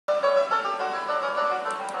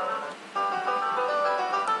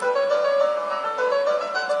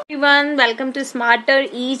everyone, welcome to Smarter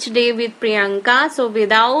Each Day with Priyanka. So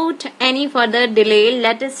without any further delay,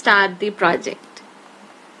 let us start the project.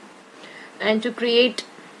 And to create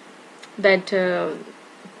that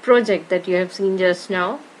project that you have seen just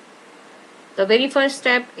now, the very first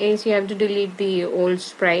step is you have to delete the old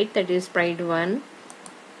sprite, that is sprite 1.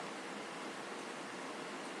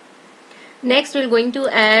 Next we're going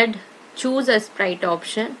to choose a sprite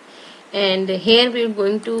option, and here we're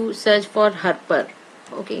going to search for Harper.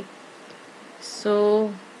 Okay,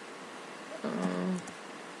 so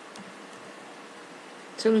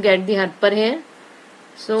we'll get the Harper here.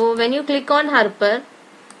 So when you click on Harper,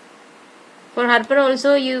 for Harper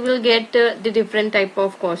also you will get the different type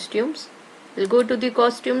of costumes. We'll go to the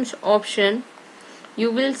costumes option.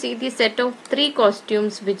 You will see the set of 3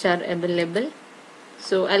 costumes which are available.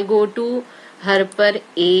 So I'll go to Harper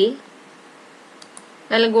A.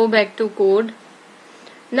 I'll go back to code.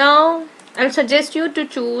 Now I'll suggest you to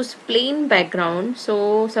choose plain background.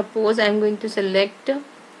 So suppose I'm going to select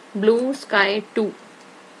blue sky 2.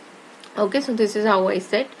 Okay, so this is how I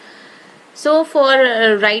set. So for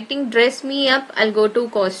writing dress me up, I'll go to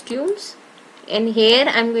costumes, and here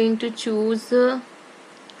I'm going to choose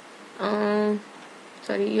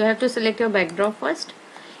sorry, you have to select your backdrop first,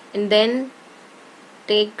 and then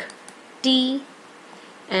take T,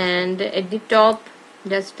 and at the top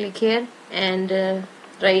just click here and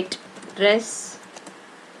write dress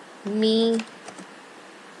me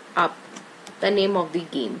up, the name of the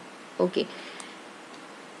game. Okay,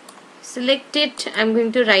 select it. I'm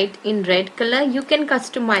going to write in red color. You can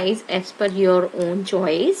customize as per your own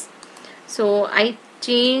choice. So I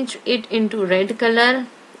change it into red color.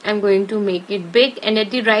 I'm going to make it big, and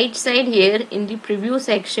at the right side here in the preview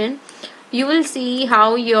section you will see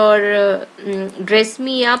how your dress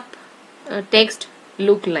me up text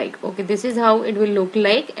look like. Okay, this is how it will look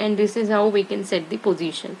like, and this is how we can set the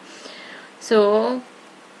position. So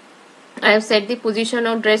I have set the position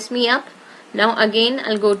of dress me up. Now again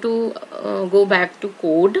I'll go back to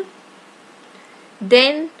code.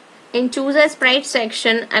 Then in choose a sprite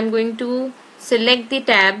section, I'm going to select the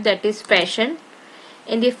tab that is fashion.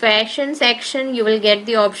 In the fashion section you will get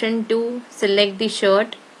the option to select the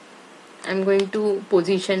shirt. I'm going to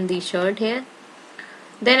position the shirt here.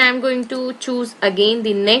 Then I'm going to choose again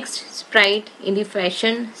the next sprite in the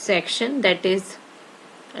fashion section, that is,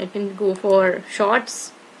 I can go for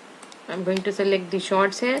shorts. I'm going to select the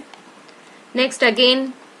shorts here. Next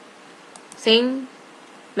again same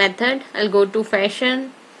method, I'll go to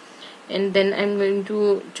fashion, and then I'm going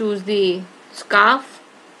to choose the scarf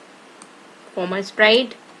for my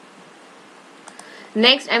sprite.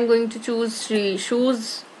 Next I'm going to choose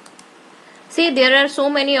shoes. See, there are so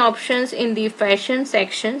many options in the fashion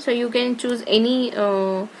section, so you can choose any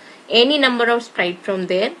number of sprite from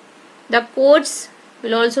there. The codes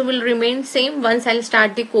will remain same. Once I'll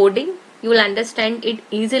start the coding, you will understand it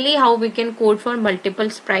easily how we can code for multiple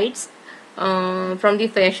sprites from the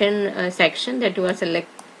fashion section that you are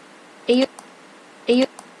selecting.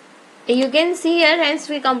 You can see here, hence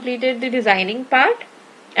we completed the designing part.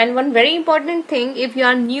 And one very important thing, if you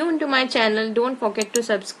are new into my channel, don't forget to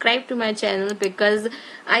subscribe to my channel, because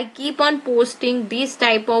I keep on posting these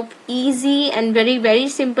type of easy and very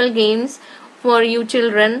simple games for you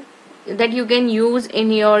children that you can use in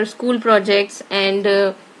your school projects, and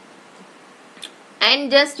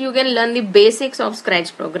just you can learn the basics of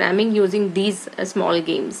Scratch programming using these small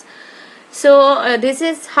games. So this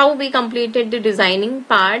is how we completed the designing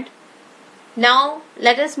part. Now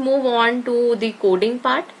let us move on to the coding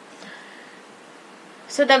part.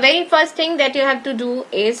 So the very first thing that you have to do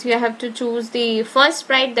is you have to choose the first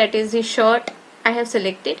sprite, that is the shirt. I have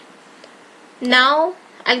selected. Now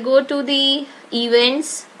I'll go to the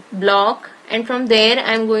events block, and from there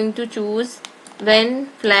I'm going to choose when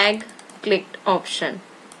flag clicked option.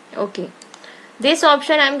 Okay, this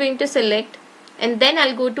option I'm going to select, and then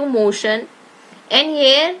I'll go to motion, and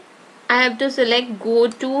here I have to select go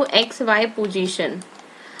to XY position.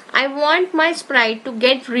 I want my sprite to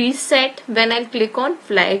get reset when I click on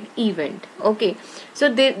flag event. Okay, so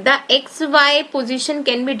the XY position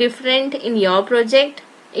can be different in your project.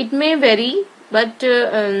 It may vary, but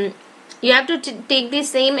you have to take the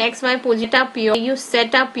same XY position. You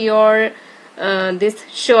set up your this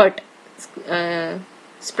shirt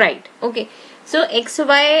sprite. Okay, so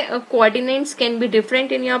XY coordinates can be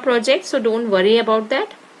different in your project, so don't worry about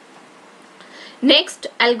that. Next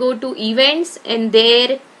I'll go to events, and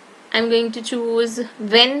there I'm going to choose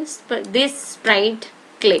when this sprite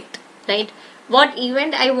clicked, right? What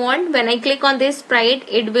event I want. When I click on this sprite,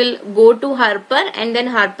 it will go to Harper, and then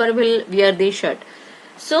Harper will wear the shirt.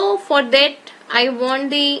 So for that I want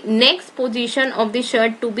the next position of the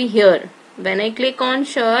shirt to be here. When I click on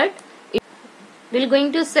shirt, we're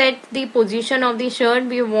going to set the position of the shirt.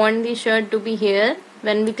 We want the shirt to be here.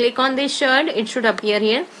 When we click on this shirt, it should appear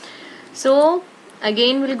here. So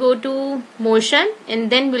again we'll go to motion, and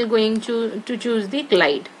then we're going to choose the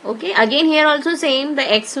glide. Okay, again here also same, the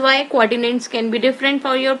XY coordinates can be different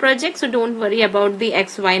for your project, so don't worry about the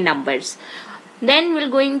XY numbers. Then we're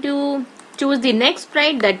going to choose the next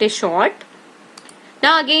sprite, that is short.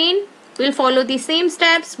 Now again we'll follow the same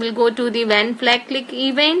steps. We'll go to the when flag click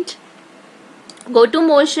event, go to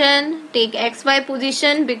motion, take XY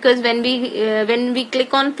position, because when we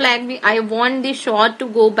click on flag, I want the shot to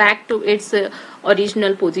go back to its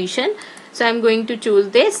original position. So I'm going to choose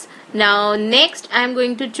this. Now next I'm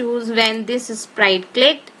going to choose when this sprite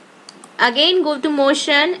clicked. Again go to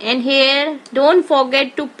motion, and here don't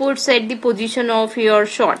forget to set the position of your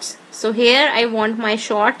shots. So here I want my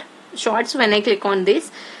shots when I click on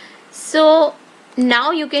this. So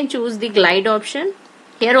now you can choose the glide option.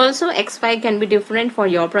 Here also XY can be different for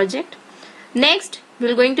your project. Next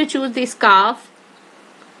we're going to choose the scarf.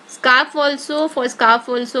 For scarf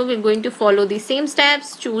also we're going to follow the same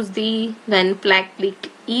steps. Choose the when flag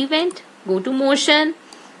click event, go to motion,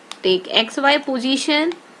 take XY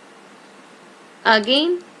position.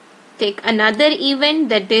 Again take another event,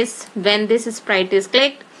 that is when this sprite is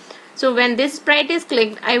clicked. So when this sprite is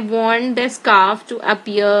clicked, I want the scarf to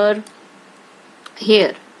appear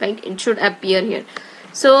here, right? It should appear here.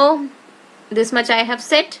 So this much I have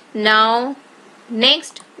set. Now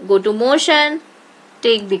next go to motion,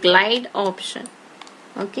 take the glide option.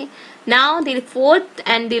 Okay, now the fourth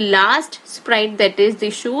and the last sprite, that is the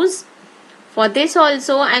shoes. For this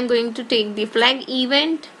also I'm going to take the flag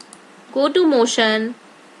event, go to motion,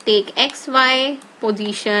 take XY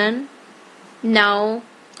position. Now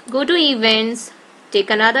go to events, take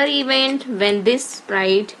another event when this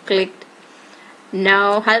sprite clicked.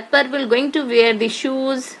 Now helper will going to wear the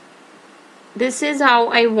shoes. This is how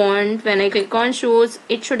I want. When I click on shoes,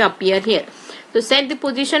 it should appear here. So set the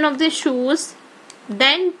position of the shoes,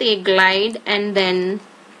 then take glide, and then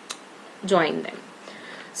join them.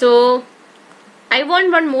 So I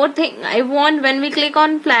want one more thing. I want when we click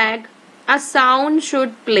on flag, a sound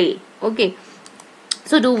should play. Okay,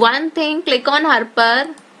 so do one thing, click on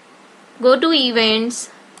helper, go to events,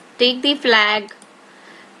 take the flag,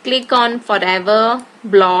 click on forever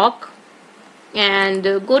block, and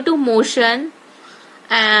go to motion,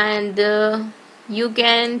 and you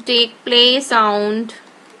can take play sound,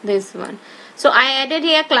 this one. So I added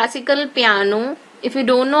here classical piano. If you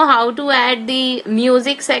don't know how to add the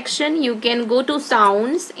music section, you can go to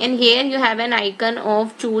sounds, and here you have an icon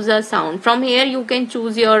of choose a sound. From here you can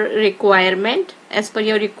choose your requirement. As per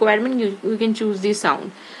your requirement, you can choose the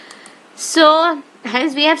sound. So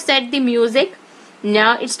as we have set the music,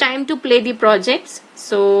 now it's time to play the projects.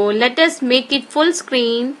 So let us make it full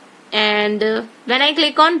screen, and when I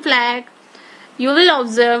click on flag, you will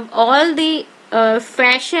observe all the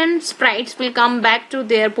fashion sprites will come back to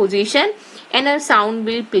their position, and a sound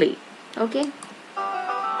will play. Okay,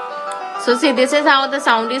 so see, this is how the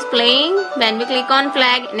sound is playing when we click on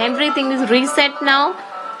flag, and everything is reset now.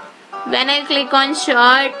 When I click on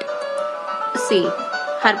shirt, see,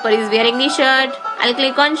 Harper is wearing the shirt. I'll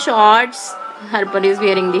click on shorts, Harper is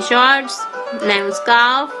wearing the shorts. Now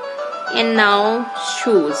scarf, and now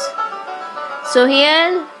shoes. So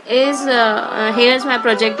here is here's my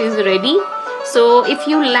project is ready. So if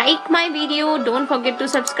you like my video, don't forget to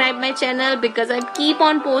subscribe my channel, because I keep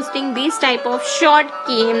on posting these type of short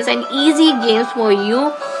games and easy games for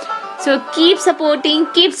you. So keep supporting,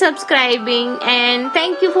 keep subscribing, and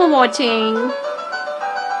thank you for watching.